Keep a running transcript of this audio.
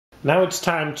Now it's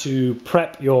time to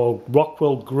prep your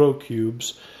Rockwool grow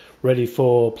cubes ready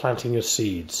for planting your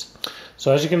seeds.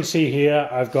 So as you can see here,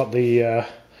 I've got the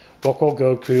Rockwool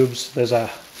grow cubes. There's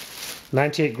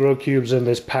 98 grow cubes in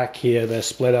this pack here. They're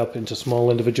split up into small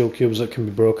individual cubes that can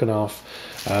be broken off.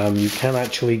 You can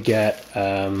actually get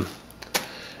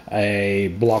a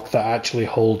block that actually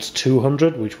holds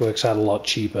 200, which works out a lot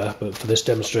cheaper, but for this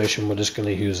demonstration we're just going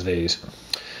to use these.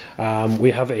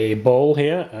 We have a bowl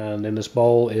here, and in this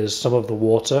bowl is some of the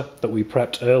water that we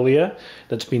prepped earlier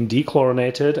that's been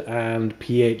dechlorinated and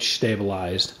pH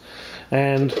stabilized,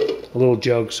 and a little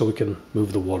jug so we can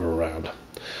move the water around.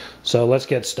 So let's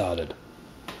get started.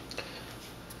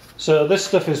 So this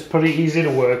stuff is pretty easy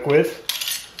to work with.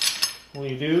 All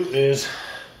you do is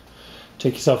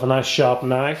take yourself a nice sharp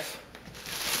knife,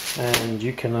 and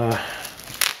you can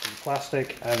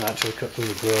plastic and actually cut through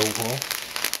the grow hole.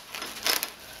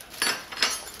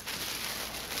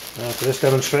 For this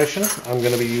demonstration, I'm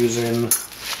going to be using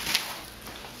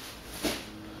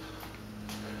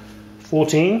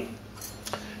 14,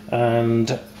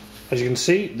 and as you can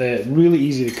see, they're really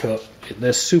easy to cut.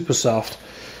 They're super soft,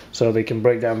 so they can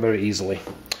break down very easily.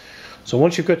 So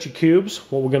once you've got your cubes,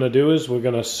 what we're going to do is we're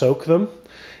going to soak them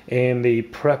in the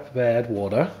prepared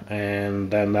water,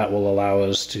 and then that will allow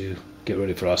us to get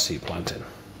ready for our seed planting.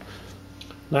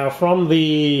 Now from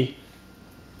the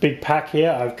big pack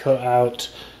here, I've cut out,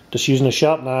 just using a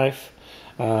sharp knife.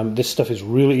 This stuff is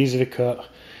really easy to cut,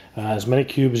 as many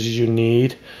cubes as you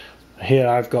need. Here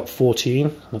I've got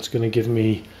 14. That's going to give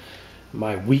me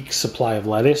my week's supply of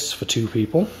lettuce for 2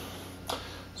 people.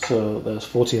 So there's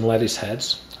 14 lettuce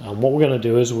heads. And what we're going to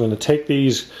do is we're going to take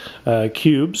these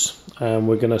cubes and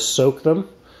we're going to soak them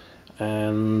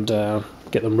and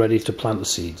get them ready to plant the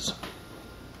seeds.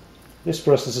 This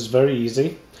process is very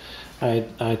easy.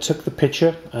 I took the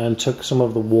pitcher and took some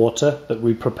of the water that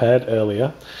we prepared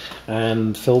earlier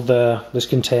and filled this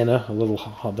container a little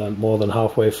more than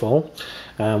halfway full.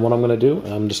 And what I'm going to do,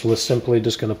 I'm simply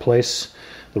just going to place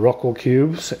the Rockwool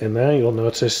cubes in there. You'll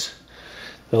notice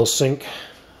they'll sink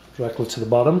directly to the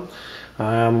bottom.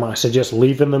 I suggest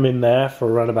leaving them in there for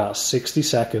around about 60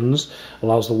 seconds.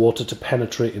 Allows the water to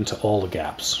penetrate into all the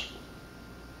gaps.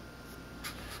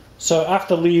 So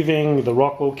after leaving the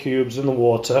Rockwool cubes in the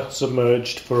water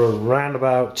submerged for around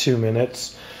about 2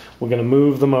 minutes, we're going to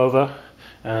move them over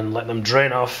and let them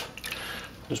drain off.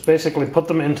 Just basically put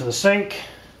them into the sink.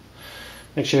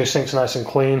 Make sure your sink's nice and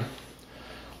clean.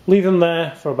 Leave them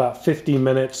there for about 15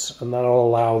 minutes, and that'll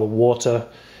allow the water,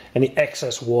 any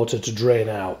excess water, to drain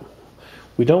out.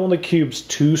 We don't want the cubes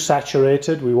too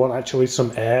saturated. We want actually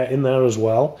some air in there as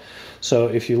well. So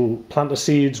if you plant the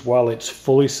seeds while it's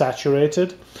fully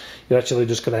saturated, you're actually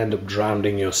just going to end up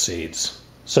drowning your seeds.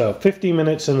 So 15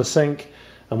 minutes in the sink,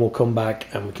 and we'll come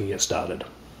back and we can get started.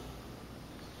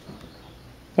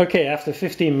 Okay, after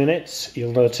 15 minutes,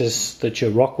 you'll notice that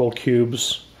your Rockwool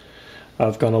cubes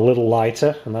have gone a little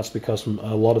lighter, and that's because a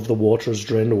lot of the water has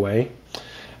drained away.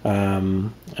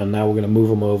 And now we're going to move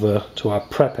them over to our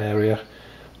prep area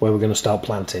where we're going to start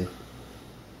planting.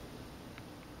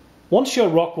 Once your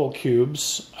Rockwool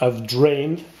cubes have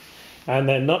drained and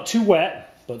they're not too wet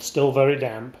but still very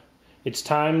damp, it's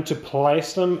time to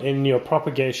place them in your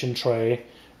propagation tray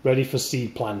ready for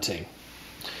seed planting.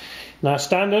 Now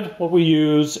standard, what we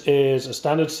use is a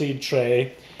standard seed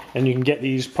tray, and you can get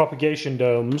these propagation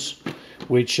domes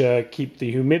which keep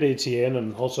the humidity in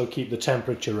and also keep the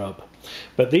temperature up.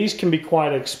 But these can be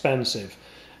quite expensive,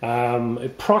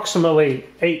 approximately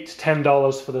 $8 to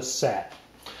 $10 for the set.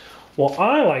 What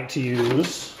I like to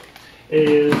use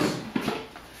is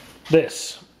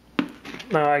this.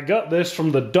 Now I got this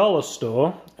from the dollar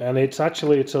store, and it's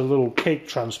a little cake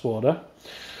transporter.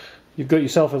 You've got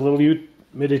yourself a little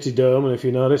humidity dome, and if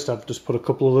you noticed, I've just put a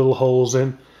couple of little holes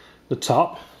in the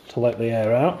top to let the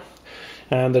air out.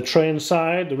 And the tray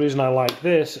inside, the reason I like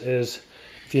this is,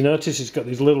 if you notice, it's got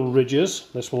these little ridges.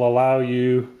 This will allow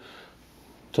you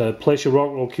to place your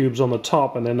Rockwool cubes on the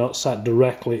top and they're not sat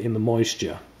directly in the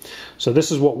moisture. So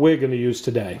this is what we're going to use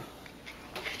today.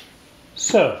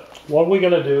 So what we're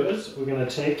going to do is we're going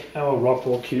to take our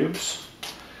Rockwool cubes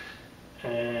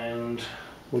and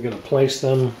we're going to place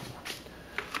them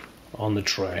on the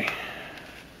tray.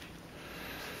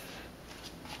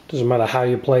 Doesn't matter how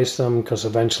you place them, because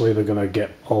eventually they're going to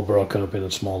get all broken up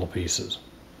into smaller pieces.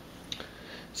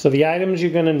 So the items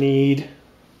you're going to need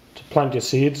to plant your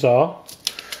seeds are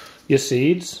your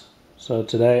seeds. So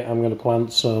today I'm going to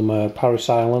plant some Paris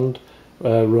Island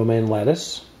romaine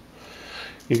lettuce.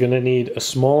 You're going to need a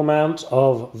small amount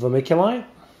of vermiculite.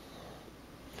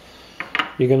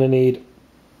 You're going to need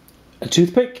a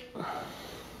toothpick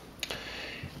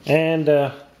and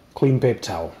a clean paper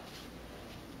towel.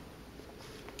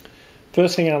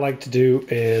 First thing I like to do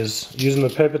is, using the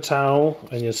paper towel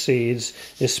and your seeds,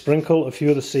 is sprinkle a few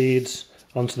of the seeds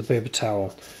onto the paper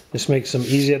towel. This makes them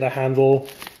easier to handle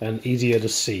and easier to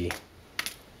see.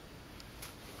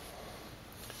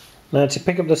 Now to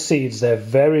pick up the seeds, they're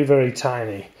very, very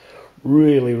tiny.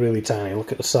 Really, really tiny.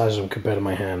 Look at the size of them compared to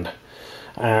my hand.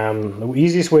 The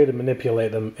easiest way to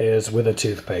manipulate them is with a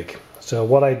toothpick. So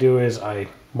what I do is I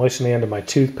moisten the end of my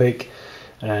toothpick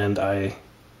and I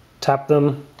tap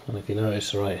them. And if you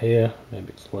notice right here, maybe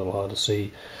it's a little hard to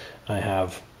see, I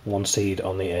have one seed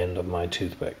on the end of my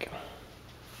toothpick.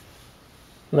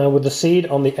 Now with the seed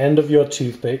on the end of your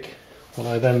toothpick, what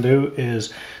I then do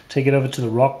is take it over to the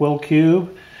Rockwool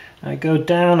cube. I go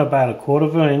down about 1/4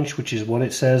 of an inch, which is what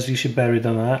it says you should bury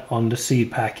them at on the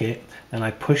seed packet, and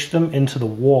I push them into the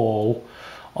wall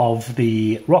of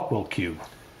the Rockwool cube.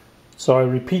 So I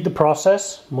repeat the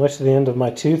process, moisten the end of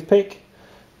my toothpick,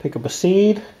 pick up a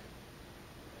seed,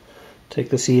 take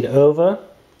the seed over,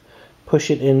 push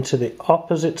it into the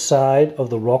opposite side of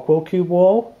the Rockwool cube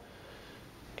wall,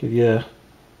 give your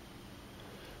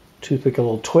toothpick a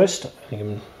little twist, you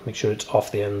can make sure it's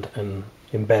off the end and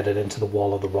embedded into the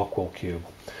wall of the Rockwool cube.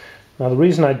 Now the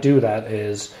reason I do that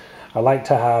is I like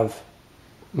to have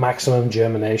maximum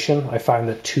germination. I find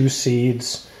that 2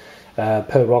 seeds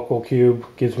per Rockwool cube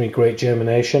gives me great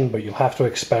germination, but you'll have to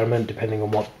experiment depending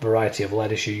on what variety of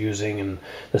lettuce you're using and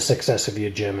the success of your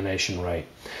germination rate.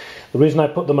 The reason I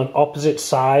put them on opposite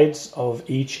sides of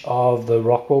each of the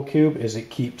Rockwool cube is it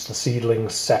keeps the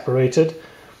seedlings separated,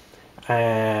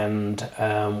 and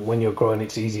when you're growing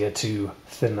it's easier to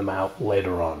thin them out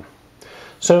later on.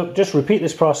 So just repeat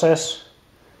this process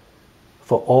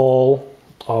for all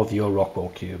of your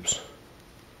Rockwool cubes.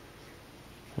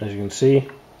 As you can see,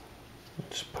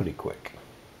 it's pretty quick.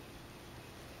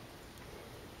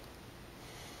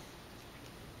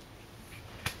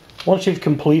 Once you've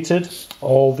completed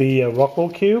all the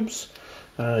Rockwool cubes,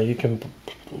 you can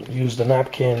use the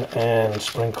napkin and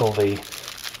sprinkle the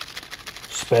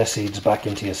spare seeds back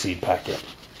into your seed packet,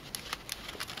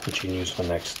 which you can use for the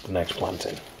next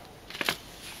planting.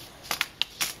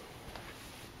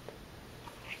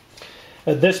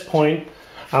 At this point,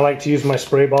 I like to use my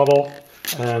spray bottle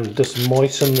and just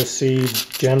moisten the seed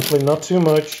gently, not too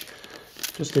much,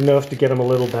 just enough to get them a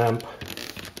little damp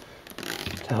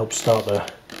to help start the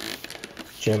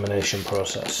germination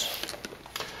process.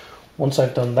 Once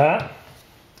I've done that,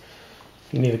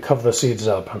 you need to cover the seeds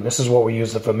up, and this is what we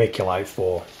use the vermiculite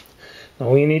for. Now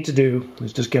all you need to do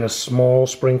is just get a small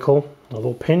sprinkle, a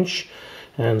little pinch,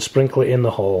 and sprinkle it in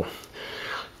the hole.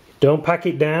 Don't pack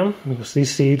it down because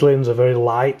these seedlings are very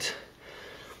light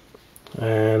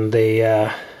and they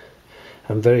are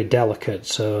very delicate,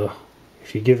 so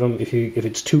if you give them, if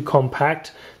it's too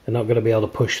compact, they're not going to be able to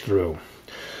push through.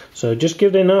 So just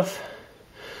give it enough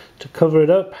to cover it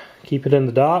up, keep it in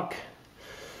the dark,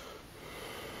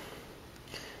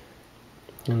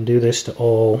 and do this to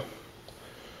all.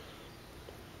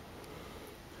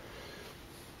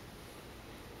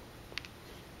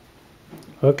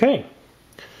 Okay.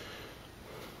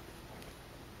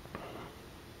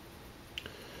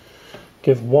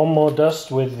 Give one more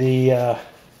dust with the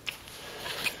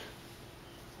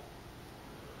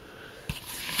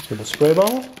spray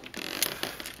bottle.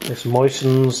 This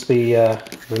moistens the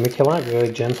vermiculite,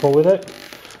 very gentle with it.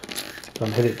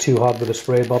 Don't hit it too hard with the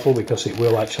spray bottle because it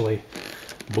will actually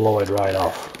blow it right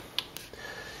off.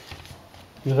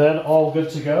 You're then all good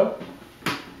to go.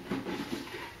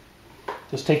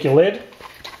 Just take your lid,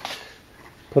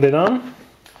 put it on.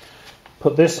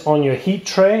 Put this on your heat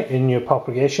tray in your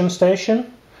propagation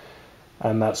station,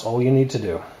 and that's all you need to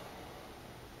do.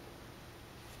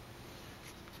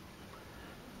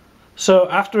 So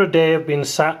after a day of being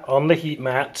sat on the heat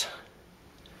mat,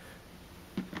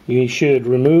 you should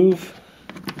remove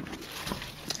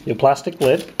your plastic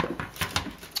lid,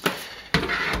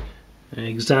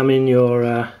 examine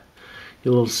your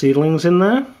little seedlings in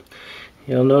there.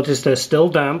 You'll notice they're still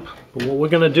damp, but what we're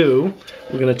going to do,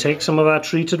 we're going to take some of our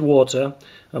treated water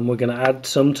and we're going to add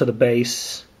some to the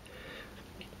base.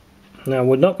 Now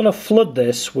we're not going to flood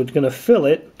this, we're going to fill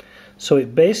it so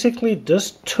it basically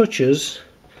just touches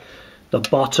the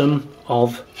bottom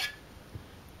of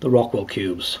the Rockwool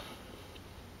cubes.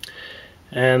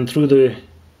 And through the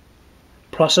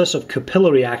process of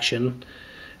capillary action,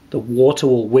 the water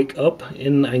will wick up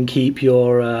in and keep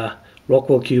your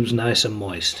Rockwool cubes nice and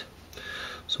moist.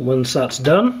 So once that's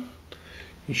done,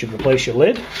 you should replace your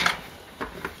lid.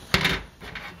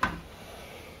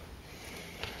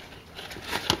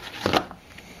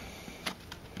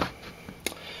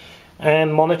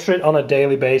 And monitor it on a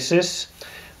daily basis.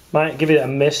 Might give it a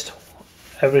mist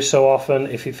every so often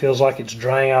if it feels like it's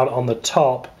drying out on the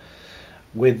top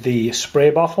with the spray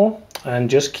bottle, and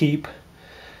just keep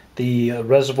the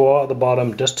reservoir at the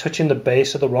bottom just touching the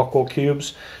base of the Rockwool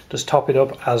cubes. Just top it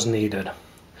up as needed.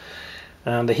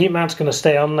 And the heat mat's going to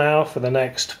stay on now for the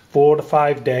next 4 to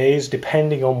 5 days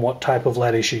depending on what type of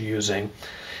lettuce you're using,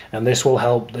 and this will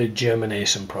help the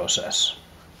germination process.